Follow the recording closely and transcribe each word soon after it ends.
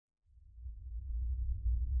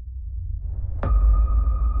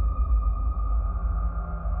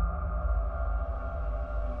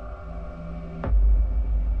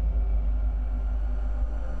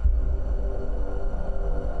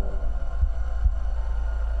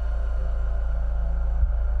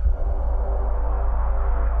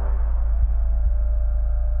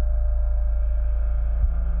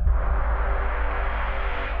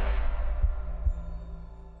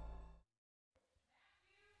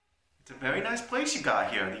It's a very nice place you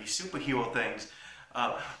got here, these superhero things.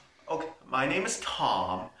 Okay, my name is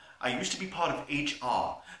Tom. I used to be part of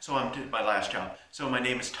HR, so I'm doing my last job. So my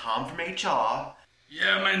name is Tom from HR.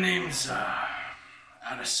 Yeah, my name's,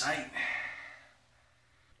 Out of Sight.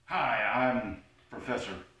 Hi, I'm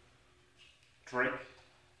Professor Trick.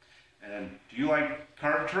 And do you like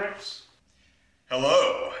card tricks?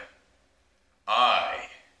 Hello. I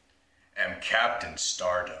am Captain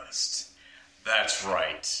Stardust. That's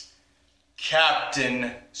right.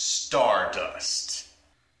 Captain Stardust.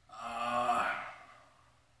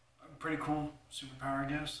 Pretty cool superpower, I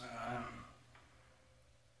guess.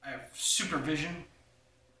 I have supervision.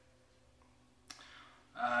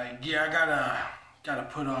 Yeah, I gotta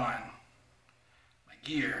put on my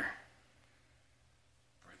gear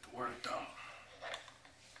for it to work, though.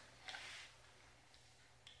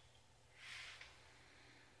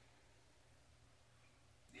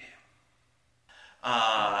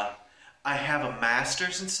 I have a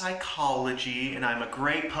master's in psychology, and I'm a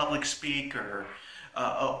great public speaker.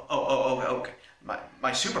 Okay.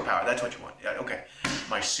 My superpower, that's what you want. Yeah, okay.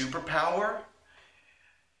 My superpower,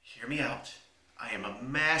 hear me out. I am a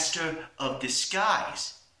master of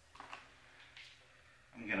disguise.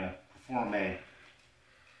 I'm gonna perform a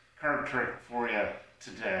card trick for you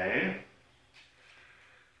today.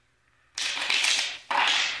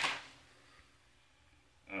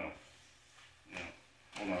 Oh, no,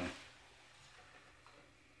 hold on.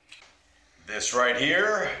 This right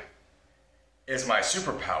here is my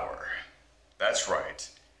superpower. That's right.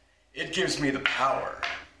 It gives me the power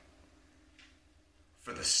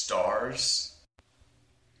for the stars,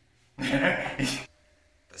 the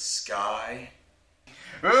sky.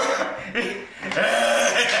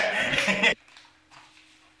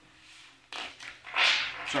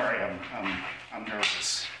 Sorry, I'm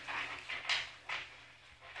nervous.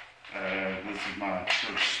 This is my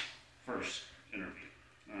first interview.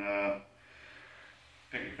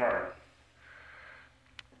 Pick a card.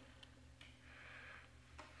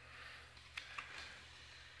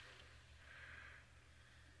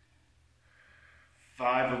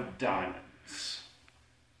 Five of diamonds.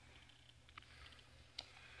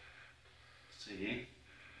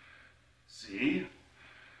 See?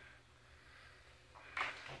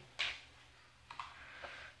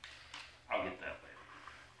 I'll get that later.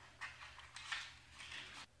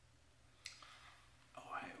 Oh,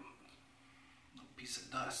 hey, little piece of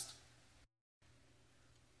dust.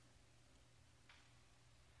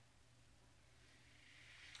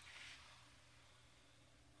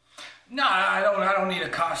 No, I don't need a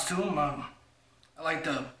costume. I like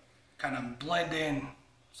to kind of blend in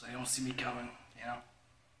so they don't see me coming, you know?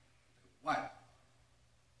 What?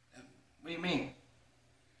 What do you mean?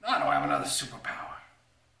 I don't have another superpower.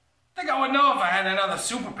 I think I would know if I had another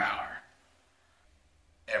superpower.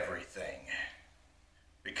 Everything.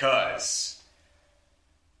 Because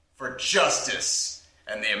for justice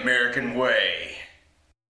and the American way.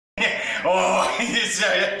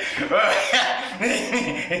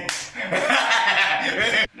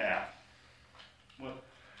 Now, what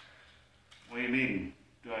do you mean?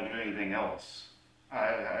 Do I do anything else?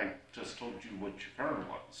 I just told you what your card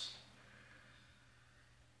was.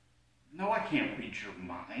 No, I can't read your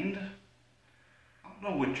mind. I don't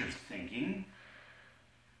know what you're thinking.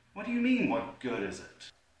 What do you mean, what good is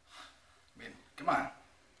it? I mean, come on.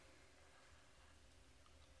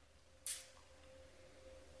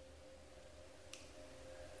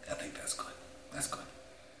 I think that's good. That's good.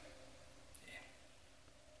 Yeah.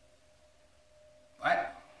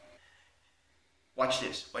 What? Watch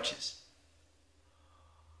this.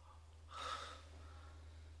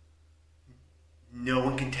 No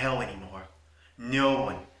one can tell anymore. No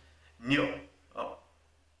one.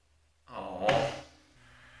 Oh.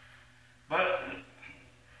 But,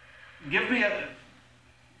 give me a...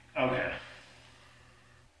 Okay.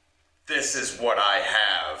 This is what I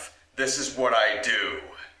have. This is what I do.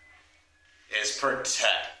 Is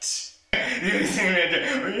protect.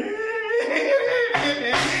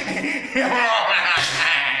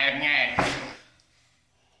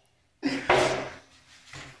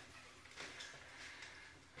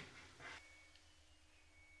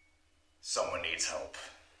 Someone needs help.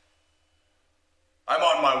 I'm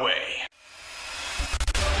on my way.